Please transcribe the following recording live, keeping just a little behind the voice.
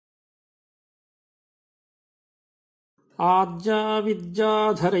आद्या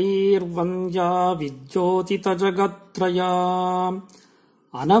विद्याधरैर्वन्द्या विज्योतित जगत्त्रया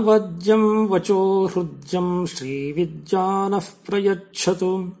अनवद्यं वचो हृद्यं श्रीविद्यानः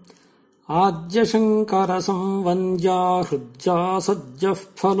प्रयच्छतु आद्यशङ्करसंवन्द्या हृद्या सद्यः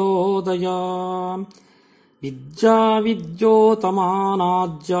फलोदया विद्या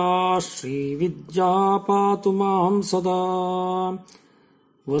विद्योतमानाद्या श्रीविद्या पातु मां सदा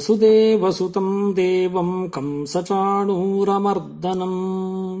वसुदेवसुतं देवं कंसचाणूरमर्दनं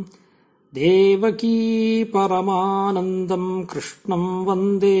देवकी परमानन्दं कृष्णं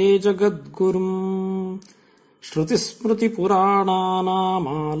वन्दे जगद्गुरुम्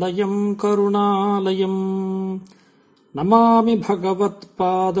श्रुतिस्मृतिपुराणानामालयं करुणालयं नमामि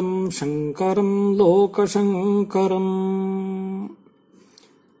भगवत्पादं शङ्करं लोकशङ्करम्।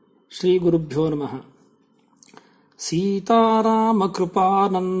 श्रीगुरुभ्यो नमः।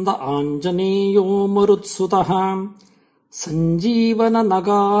 सीतारामकृपानन्द आञ्जनेयो मरुत्सुतः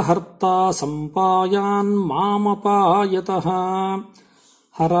सञ्जीवननगाहर्ता सम्पायान् मामपायतः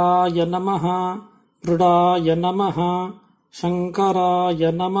हराय नमः मृडाय नमः शङ्कराय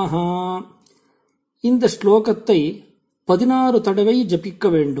नमः। இந்த ஸ்லோகத்தை 16 தடவை ஜபிக்க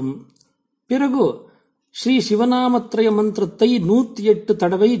வேண்டும். பிறகு ஸ்ரீ சிவநாமத்ரய மந்திரத்தை 108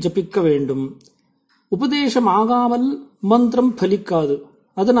 தடவை ஜபிக்க வேண்டும். உபதேசம் ஆகாமல் மந்திரம் பலிக்காது.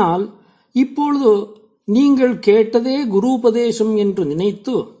 அதனால் இப்பொழுது நீங்கள் கேட்டதே குருபதேசம் என்று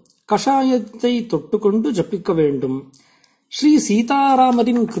நினைத்து கஷாயத்தை தொட்டுக்கொண்டு ஜபிக்க வேண்டும். ஸ்ரீ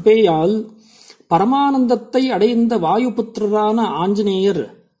சீதாராமரின் கிருபையால் பரமானந்தத்தை அடைந்த வாயுபுத்திரரான ஆஞ்சநேயர்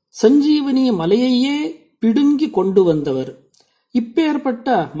சஞ்சீவனி மலையையே பிடுங்கி கொண்டு வந்தவர். இப்பேற்பட்ட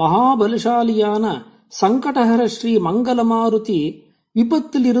மகாபலசாலியான சங்கடஹர ஸ்ரீ மங்கள மாருதி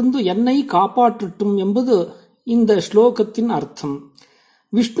விபத்திலிருந்து என்னை காப்பாற்றட்டும் என்பது இந்த ஸ்லோகத்தின் அர்த்தம்.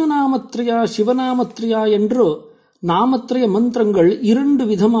 விஷ்ணு நாமத்ரயா சிவநாமத்ரயா என்று நாமத்ரய மந்திரங்கள் 2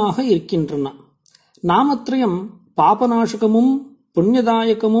 விதமாக இருக்கின்றன. நாமத்ரயம் பாபநாசகமும்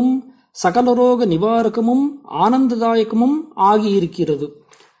புண்ணியதாயகமும் சகலரோக நிவாரகமும் ஆனந்ததாயகமும் ஆகியிருக்கிறது.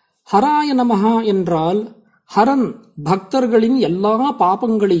 ஹராய நமஹா என்றால் ஹரன் பக்தர்களின் எல்லா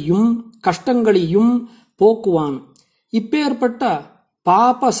பாபங்களையும் கஷ்டங்களையும் போக்குவான். இப்பேற்பட்ட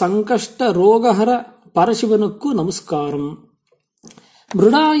பாப சங்கஷ்ட ரோகஹர பரசிவனுக்கு நமஸ்காரம்.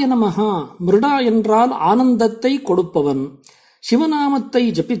 மிருடாய நமஹா, மிருடா என்றால் ஆனந்தத்தை கொடுப்பவன். சிவநாமத்தை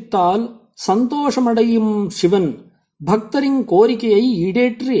ஜபித்தால் சந்தோஷமடையும் சிவன் பக்தரின் கோரிக்கையை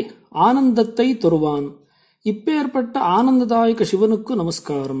ஈடேற்றி ஆனந்தத்தை தருவான். இப்பேற்பட்ட ஆனந்ததாயக சிவனுக்கு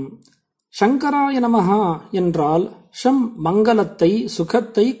நமஸ்காரம். சங்கராய நமஹா என்றால் ஷம் மங்களத்தை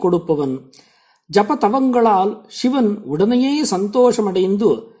சுகத்தை கொடுப்பவன். ஜப தவங்களால் சிவன் உடனேயே சந்தோஷமடைந்து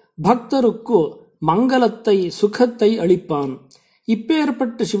பக்தருக்கு மங்களத்தை சுகத்தை அளிப்பான்.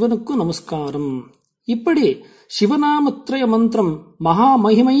 இப்பேற்பட்ட சிவனுக்கு நமஸ்காரம். இப்படி சிவநாமத்ரய மந்திரம் மகா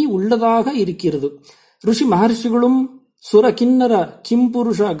மகிமை உள்ளதாக இருக்கிறது. ரிஷி மகர்ஷிகளும் சுர கிண்ணர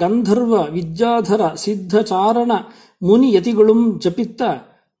கிம்புருஷ கந்தர்வ வித்யாதர சித்த சாரண முனி யதிகளும் ஜபித்த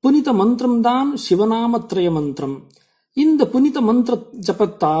புனித மந்திரம்தான் சிவநாமத்ரய மந்திரம். இந்த புனித மந்திர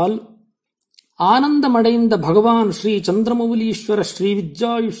ஜபத்தால் ஆனந்தமடைந்த பகவான் ஸ்ரீ சந்திரமௌலீஸ்வர ஸ்ரீ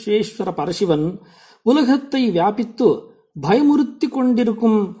வித்யாயுஷேஸ்வர பரசிவன் உலகத்தை வியாபித்து பயமுறுத்தி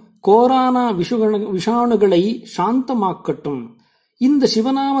கொண்டிருக்கும் கோரானா விஷாணுகளை சாந்தமாக்கட்டும். இந்த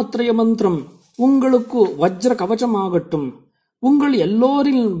சிவநாமத்ரய மந்திரம் உங்களுக்கு வஜ்ர கவசமாகட்டும். உங்கள்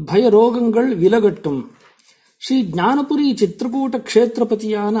எல்லோரின் பயரோகங்கள் விலகட்டும். ஸ்ரீ ஞானபுரி சித்திரகூட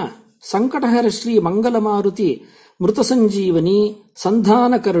க்ஷேத்திரபதியான சங்கடஹர ஸ்ரீ மங்கள மாருதி மிருத சஞ்சீவனி,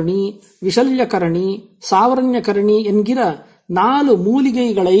 சந்தானகரணி, விஷல்யகரணி, சாவரண்யகரணி என்கிற 4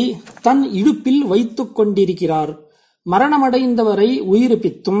 மூலிகைகளை தன் இடுப்பில் வைத்துக் கொண்டிருக்கிறார். மரணமடைந்தவரை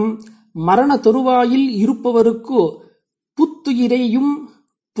உயிர்ப்பித்தும் மரண தருவாயில் இருப்பவருக்கு புத்துயிரையும்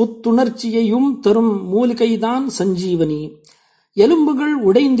புத்துணர்ச்சியையும் தரும் மூலிகைதான் சஞ்சீவனி. எலும்புகள்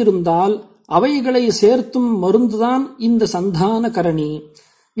உடைந்திருந்தால் அவைகளை சேர்த்தும் மருந்துதான் இந்த சந்தானகரணி.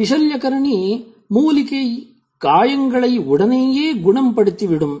 விஷல்யகரணி மூலிகை காயங்களை உடனேயே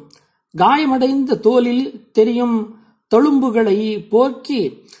குணப்படுத்திவிடும். காயமடைந்த தோலில் தெரியும் தழும்புகளை போக்கி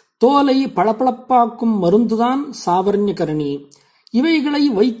தோலை பளபளப்பாக்கும் மருந்துதான் சாவரண்யகரணி. இவைகளை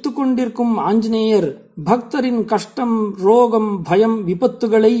வைத்துக் கொண்டிருக்கும் ஆஞ்சநேயர் பக்தரின் கஷ்டம், ரோகம், பயம்,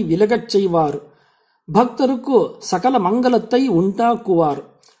 விபத்துகளை விலகச் செய்வார். பக்தருக்கு சகல மங்களத்தை உண்டாக்குவார்.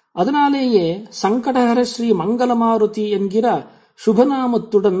 அதனாலேயே சங்கடஹர ஸ்ரீ மங்கள மாருதி என்கிற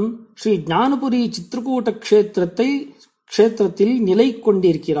சுபநாமத்துடன் ஸ்ரீ ஞானபுரி சித்திரகூட க்ஷேத்திரத்தில் நிலை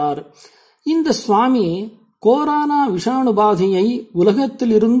கொண்டிருக்கிறார். இந்த சுவாமி கோரானா விஷாணுபாதையை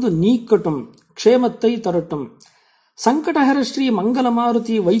உலகத்திலிருந்து நீக்கட்டும், க்ஷேமத்தை தரட்டும். சங்கடஹர ஸ்ரீ மங்கள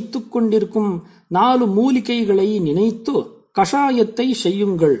மாருதி வைத்துக் கொண்டிருக்கும் 4 மூலிகைகளை நினைத்து கஷாயத்தை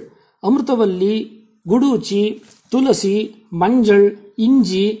செய்யுங்கள். அமிர்தவல்லி, குடூச்சி, துளசி, மஞ்சள்,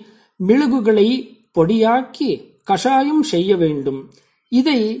 இஞ்சி, மிளகுகளை பொடியாக்கி கஷாயம் செய்ய வேண்டும்.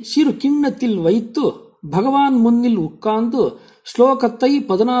 இதை சிறு கிண்ணத்தில் வைத்து பகவான் முன்னில் உட்கார்ந்து ஸ்லோகத்தை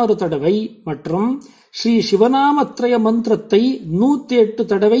 16 தடவை மற்றும் ஸ்ரீ சிவநாமத்ரய மந்திரத்தை 108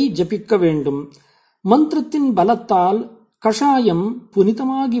 தடவை ஜபிக்க வேண்டும். மந்திரத்தின் பலத்தால் கஷாயம்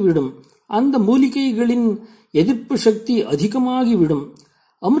புனிதமாகிவிடும். அந்த மூலிகைகளின் எதிர்ப்பு சக்தி அதிகமாகிவிடும்.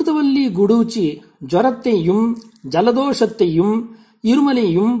 அமிர்தவல்லி குடூச்சி ஜுரத்தையும் ஜலதோஷத்தையும்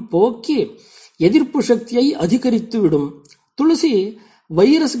இருமலையும் போக்கி எதிர்ப்பு சக்தியை அதிகரித்துவிடும். துளசி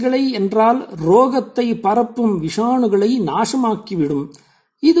வைரஸ்களை என்றால் ரோகத்தை பரப்பும் விஷாணுகளை நாசமாக்கிவிடும்.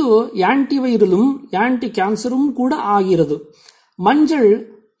 இது ஆன்டிவைரலும் ஆன்டி கேன்சரும் கூட ஆகிறது. மஞ்சள்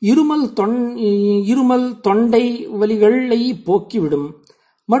இருமல் தொண்டை வலிகளை போக்கிவிடும்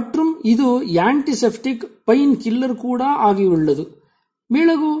மற்றும் இது ஆன்டிசெப்டிக் பெயின் கில்லர் கூட ஆகியுள்ளது.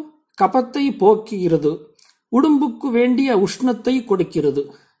 மிளகு கபத்தை போக்குகிறது, உடம்புக்கு வேண்டிய உஷ்ணத்தை கொடுக்கிறது.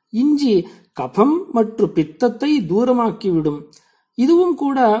 இஞ்சி கபம் மற்றும் பித்தத்தை தூரமாக்கிவிடும், இதுவும்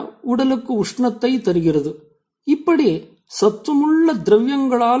கூட உடலுக்கு உஷ்ணத்தை தருகிறது. இப்படி சத்துமுள்ள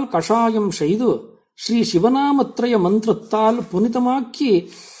திரவியங்களால் கஷாயம் செய்து ஸ்ரீ சிவநாமத்ரய மந்திரத்தால் புனிதமாக்கி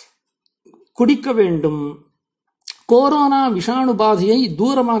குடிக்க வேண்டும். கொரோனா விஷாணு பாதையை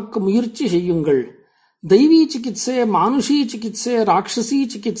தூரமாக்க முயற்சி செய்யுங்கள். தெய்வீ சிகிச்சை, மானுஷி சிகிச்சை, ராட்சசி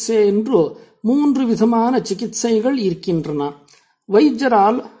சிகிச்சை என்று 3 விதமான சிகிச்சைகள் இருக்கின்றன.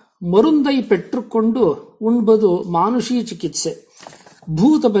 வைத்தியரால் மருந்தை பெற்றுக்கொண்டு உண்பது மானுஷி சிகிச்சை.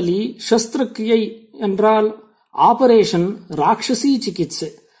 பூதபலி சஸ்திரக்கிரியை என்றால் ஆபரேஷன் ராட்சசி சிகிச்சை.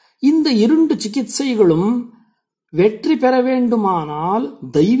 இந்த 2 சிகிச்சைகளும் வெற்றி பெற வேண்டுமானால்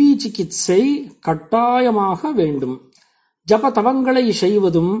தெய்வீ சிகிச்சை கட்டாயமாக வேண்டும். ஜப தவங்களை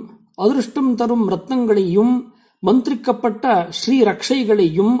செய்வதும் அதிருஷ்டம் தரும் ரத்னங்களையும் மந்திரிக்கப்பட்ட ஸ்ரீ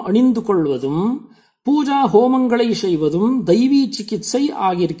ரக்ஷைகளையும் அணிந்து கொள்வதும் பூஜா ஹோமங்களை செய்வதும் தெய்வீ சிகிச்சை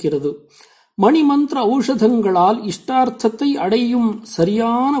ஆகியிருக்கிறது. மணிமந்திர ஔஷதங்களால் இஷ்டார்த்தத்தை அடையும்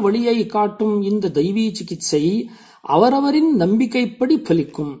சரியான வழியை காட்டும் இந்த தெய்வீ சிகிச்சை அவரவரின் நம்பிக்கைப்படி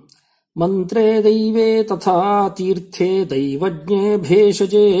பலிக்கும். மந்திரே தெய்வே ததா தீர்த்தே தெய்வஜ்ஞே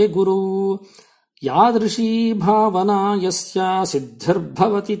பேஷஜே குரு யாதிருஷி பாவனா யஸ்யா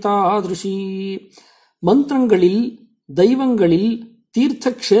சித்தர்பவதி தாதிருஷி. மந்திரங்களில், தெய்வங்களில்,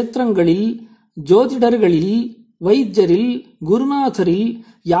 தீர்த்த கஷேத்திரங்களில், ஜோதிடர்களில், வைத்தியரில், குருநாதரில்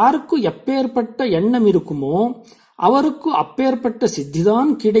யாருக்கு எப்பேற்பட்ட எண்ணம் இருக்குமோ அவருக்கு அப்பேற்பட்ட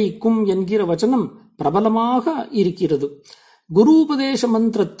சித்திதான் கிடைக்கும் என்கிற வசனம் பிரபலமாக இருக்கிறது. குருபதேச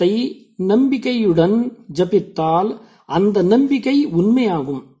மந்திரத்தை நம்பிக்கையுடன் ஜபித்தால் அந்த நம்பிக்கை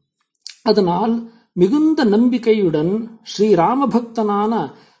உண்மையாகும். அதனால் மிகுந்த நம்பிக்கையுடன் ஸ்ரீராமபக்தனான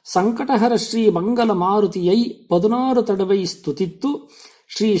சங்கடஹர ஸ்ரீ மங்கள மாருதியை 16 தடவை ஸ்துதித்து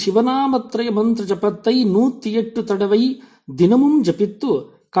ஸ்ரீ சிவநாமத்ரய மந்திர ஜபத்தை 108 தடவை தினமும் ஜபித்து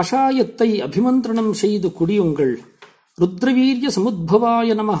கஷாயத்தை அபிமந்திரணம் செய்து குடியுங்கள். ருத்ரவீரிய சமுத்பவாய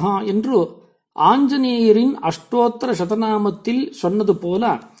நமஹா என்று ஆஞ்சநேயரின் அஷ்டோத்திர சதநாமத்தில் சொன்னது போல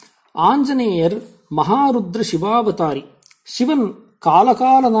ஆஞ்சநேயர் மகாருத்ர சிவாவதாரி. சிவன்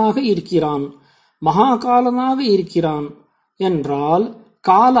காலகாலனாக இருக்கிறான், மகாகாலனாக இருக்கிறான் என்றால்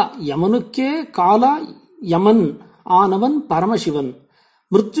கால யமனுக்கே கால யமன் ஆனவன் பரமசிவன்.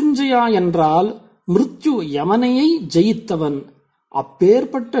 மிருத்யுஞ்சயா என்றால் மிருத்யு யமனையை ஜெயித்தவன்.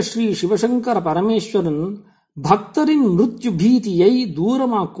 அப்பேற்பட்ட ஸ்ரீ சிவசங்கர பரமேஸ்வரன் பக்தரின் மிருத்யு பீதியை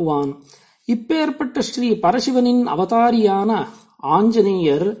தூரமாக்குவான். இப்பேற்பட்ட ஸ்ரீ பரசிவனின் அவதாரியான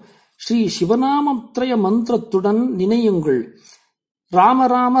ஆஞ்சநேயர் ஸ்ரீ சிவநாமத்ரய மந்திரத்துடன் நினையுங்கள். ராம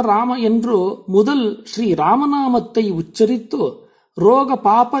ராம ராம என்று முதல் ஸ்ரீ ராமநாமத்தை உச்சரித்து ரோக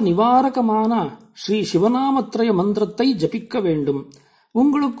பாப நிவாரகமான ஸ்ரீ சிவநாமத்ரய மந்திரத்தை ஜபிக்க வேண்டும்.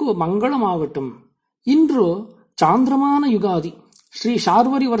 உங்களுக்கு மங்களமாகட்டும். இன்று சாந்திரமான யுகாதி, ஸ்ரீ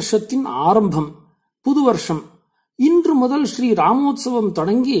சார்வரி வருஷத்தின் ஆரம்பம், புது வருஷம். இன்று முதல் ஸ்ரீ ராமோத்சவம்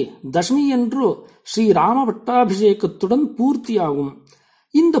தொடங்கி தசமி என்று ஸ்ரீ ராம பட்டாபிஷேகத்துடன் பூர்த்தியாகும்.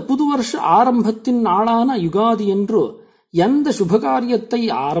 இந்த புது வருஷ ஆரம்பத்தின் நாளான யுகாதி என்று எந்த சுபகாரியத்தை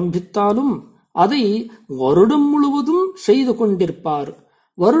ஆரம்பித்தாலும் அதை வருடம் முழுவதும் செய்து கொண்டிருப்பார்.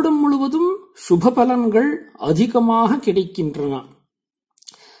 வருடம் முழுவதும் சுப பலன்கள் அதிகமாக கிடைக்கின்றன.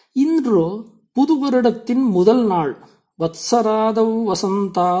 இன்று புது வருடத்தின் முதல் நாள். வத்சராதவ்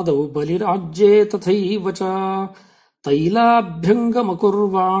வசந்தாதவ் பலிராஜ்யே ததைவச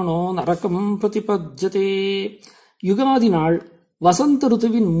தைலாபியங்கமகுர்வாணோ நரகம் பிரதிபத்யதே. யுகாதி நாள், வசந்த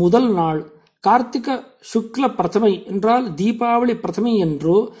ருத்துவின் முதல் நாள். கார்த்திக சுக்ல பிரதமை என்றால் தீபாவளி பிரதமை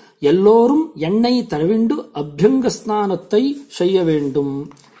என்று எல்லோரும் எண்ணெய் தடவிண்டு அபியங்க ஸ்நானத்தை செய்ய வேண்டும்.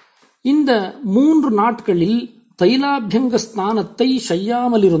 இந்த 3 நாட்களில் தைலாபியங்க ஸ்நானத்தை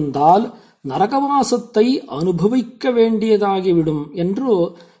செய்யாமலிருந்தால் நரகவாசத்தை அனுபவிக்க வேண்டியதாகிவிடும் என்று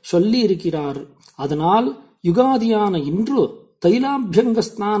சொல்லி இருக்கிறார். அதனால் யுகாதியான இன்று தைலாபியங்க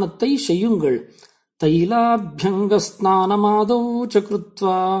ஸ்நானத்தை செய்யுங்கள். தைலாபியங்க ஸ்நானமாதௌ ச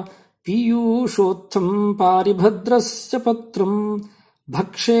கிருத்வா பீயூஷோத்தம் பாரிபத்ரஸ்ய பத்ரம்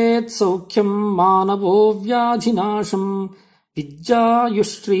பக்ஷேத் சௌக்கியம் மானவோ வியாதிநாசம்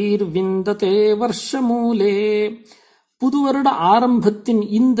வித்யாயுஸ்ரீர் விந்ததே வருஷமூலே. புதுவருட ஆரம்பத்தின்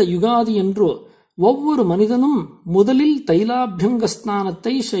இந்த யுகாதி என்று ஒவ்வொரு மனிதனும் முதலில் தைலாபியங்க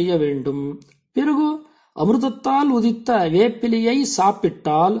ஸ்நானத்தை செய்ய வேண்டும். பிறகு அமிர்தத்தால் உதித்த வேப்பிலையை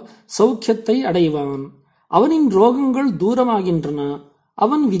சாப்பிட்டால் சௌக்கியத்தை அடைவான். அவனின் ரோகங்கள் தூரமாகின்றன.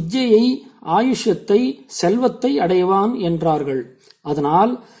 அவன் வித்யை, ஆயுஷ்யத்தை, செல்வத்தை அடைவான் என்றார்கள்.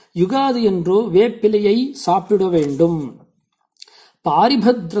 அதனால் யுகாதி என்று வேப்பிலையை சாப்பிட வேண்டும்.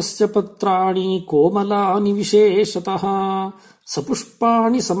 பாரிபத்ரஸ்ய பத்ராணி கோமலானி விசேஷதः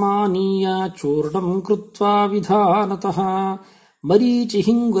சபுஷ்பாணி சமானீய சூர்ணம் கிருத்வா விதானதः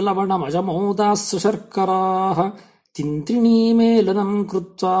மரீச்சிஹிங்குலவணமஜமோதாஸ்ஸ சர்க்கராः திந்திரிணீமேலனம்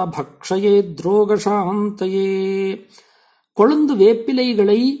கிருத்வா பக்ஷயேத்ரோகசாந்தயே. கொழுந்து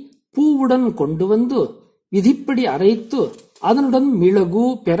வேப்பிலைகளை பூவுடன் கொண்டு வந்து விதிப்படி அரைத்து அதனுடன் மிளகு,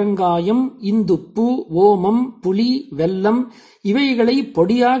 பெருங்காயம், இந்துப்பு, ஓமம், புளி, வெல்லம் இவைகளை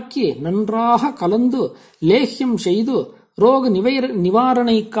பொடியாக்கி நன்றாக கலந்து லேஹ்யம் செய்து ரோக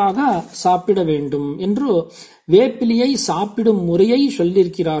நிவாரணைக்காக சாப்பிட வேண்டும் என்று வேப்பிலையை சாப்பிடும் முறையை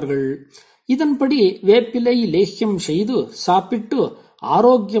சொல்லியிருக்கிறார்கள். இதன்படி வேப்பிலை லேஹ்யம் செய்து சாப்பிட்டு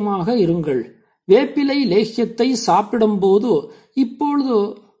ஆரோக்கியமாக இருங்கள். வேப்பிலை லேஹ்யத்தை சாப்பிடும்போது இப்பொழுது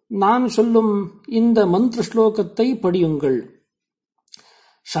நான் சொல்லும் இந்த மந்திர ஸ்லோகத்தை படியுங்கள்.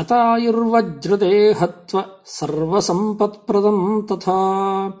 சதாயுர்வஜ்ரதேஹத்வ சர்வசம்பத்ப்ரதம் ததா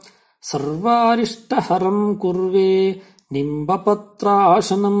சர்வாரிஷ்டஹரம் குர்வே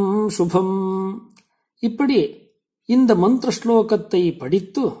நிம்பபத்ராசனம் சுபம். இப்படி இந்த மந்திர ஸ்லோகத்தை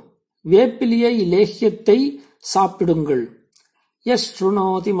படித்து வேப்பிலியை லேஹ்யத்தை சாப்பிடுங்கள். யஸ்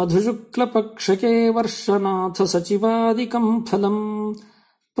ஸ்ருணோதி மதுசுக்லபக்ஷகே வர்ஷநாத சச்சிவாதிகம் ஃபலம்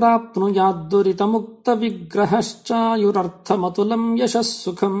பிராப்னுயாத்துரிதமுக்த விக்கிரஹச்சாயுரர்த்தமதுலம் யசஸ்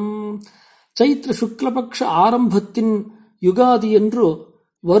சுகம். சைத்ர சுக்லபக்ஷ ஆரம்பத்தின் யுகாதி என்று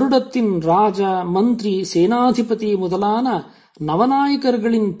வருடத்தின் ராஜா, மந்திரி, சேனாதிபதி முதலான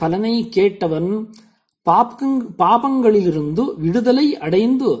நவநாயகர்களின் பலனை கேட்டவன் பாபங்களிலிருந்து விடுதலை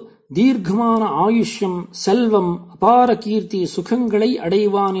அடைந்து தீர்க்கமான ஆயுஷ்யம், செல்வம், அபார கீர்த்தி, சுகங்களை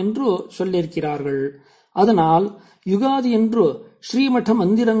அடைவான் என்று சொல்லியிருக்கிறார்கள். அதனால் யுகாதி என்று ஸ்ரீமட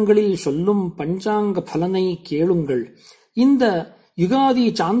மந்திரங்களில் சொல்லும் பஞ்சாங்க பலனை கேளுங்கள். இந்த யுகாதி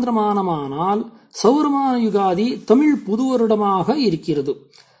சாந்திரமானமானால் சௌரமான யுகாதி தமிழ் புதுவருடமாக இருக்கிறது.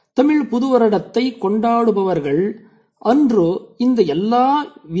 தமிழ் புதுவருடத்தை கொண்டாடுபவர்கள் அன்று இந்த எல்லா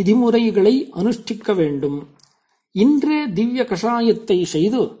விதிமுறைகளை அனுஷ்டிக்க வேண்டும். இன்றே திவ்ய கஷாயத்தை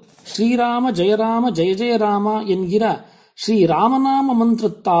செய்து ஸ்ரீராம ஜெயராம ஜெய ஜெயராமா என்கிற ஸ்ரீ ராமநாம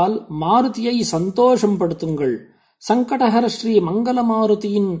மந்திரத்தால் மாருதியை சந்தோஷம் படுத்துங்கள். சங்கடஹர ஸ்ரீ மங்கள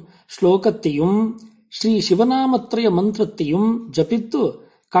மாருதியின் ஸ்லோகத்தையும் ஸ்ரீ சிவநாமத்ரய மந்திரத்தையும் ஜபித்து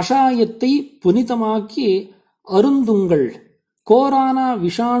கஷாயத்தை புனிதமாக்கி அருந்துங்கள். கோரான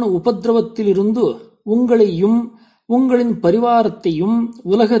விஷாணு உபதிரவத்திலிருந்து உங்களையும் உங்களின் பரிவாரத்தையும்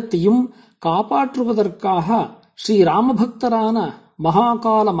உலகத்தையும் காப்பாற்றுவதற்காக ஸ்ரீ ராமபக்தரான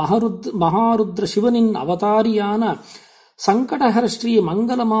மகாகால மகாருத்ர சிவனின் அவதாரியான சங்கடஹர ஸ்ரீ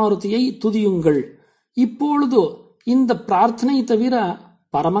மங்கள மாருதியை துதியுங்கள். இப்பொழுது இந்த பிரார்த்தனை தவிர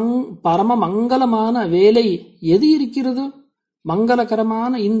பரம மங்களமான வேலை எது இருக்கிறது?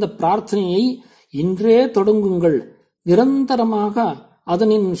 மங்களகரமான இந்த பிரார்த்தனையை இன்றே தொடங்குங்கள். நிரந்தரமாக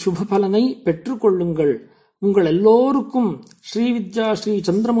அதனின் சுப பலனை பெற்றுக்கொள்ளுங்கள். உங்கள் எல்லோருக்கும் ஸ்ரீவித்யா ஸ்ரீ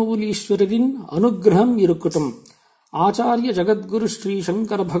சந்திரமௌலீஸ்வரரின் அனுகிரகம் இருக்கட்டும். ஆச்சாரிய ஜகத்குரு ஸ்ரீ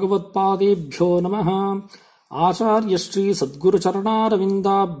சங்கர பகவத் பாதேபியோ நமः. ஆச்சாரிய ஸ்ரீ சத்குரு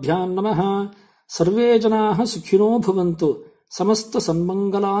சரணாரவிந்தாபியாம் நமः. சர்வே ஜனாः சுகினோ பவந்து. சமஸ்த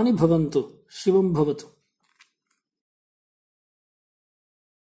சன்மங்களானி பவந்து. சிவம் பவது.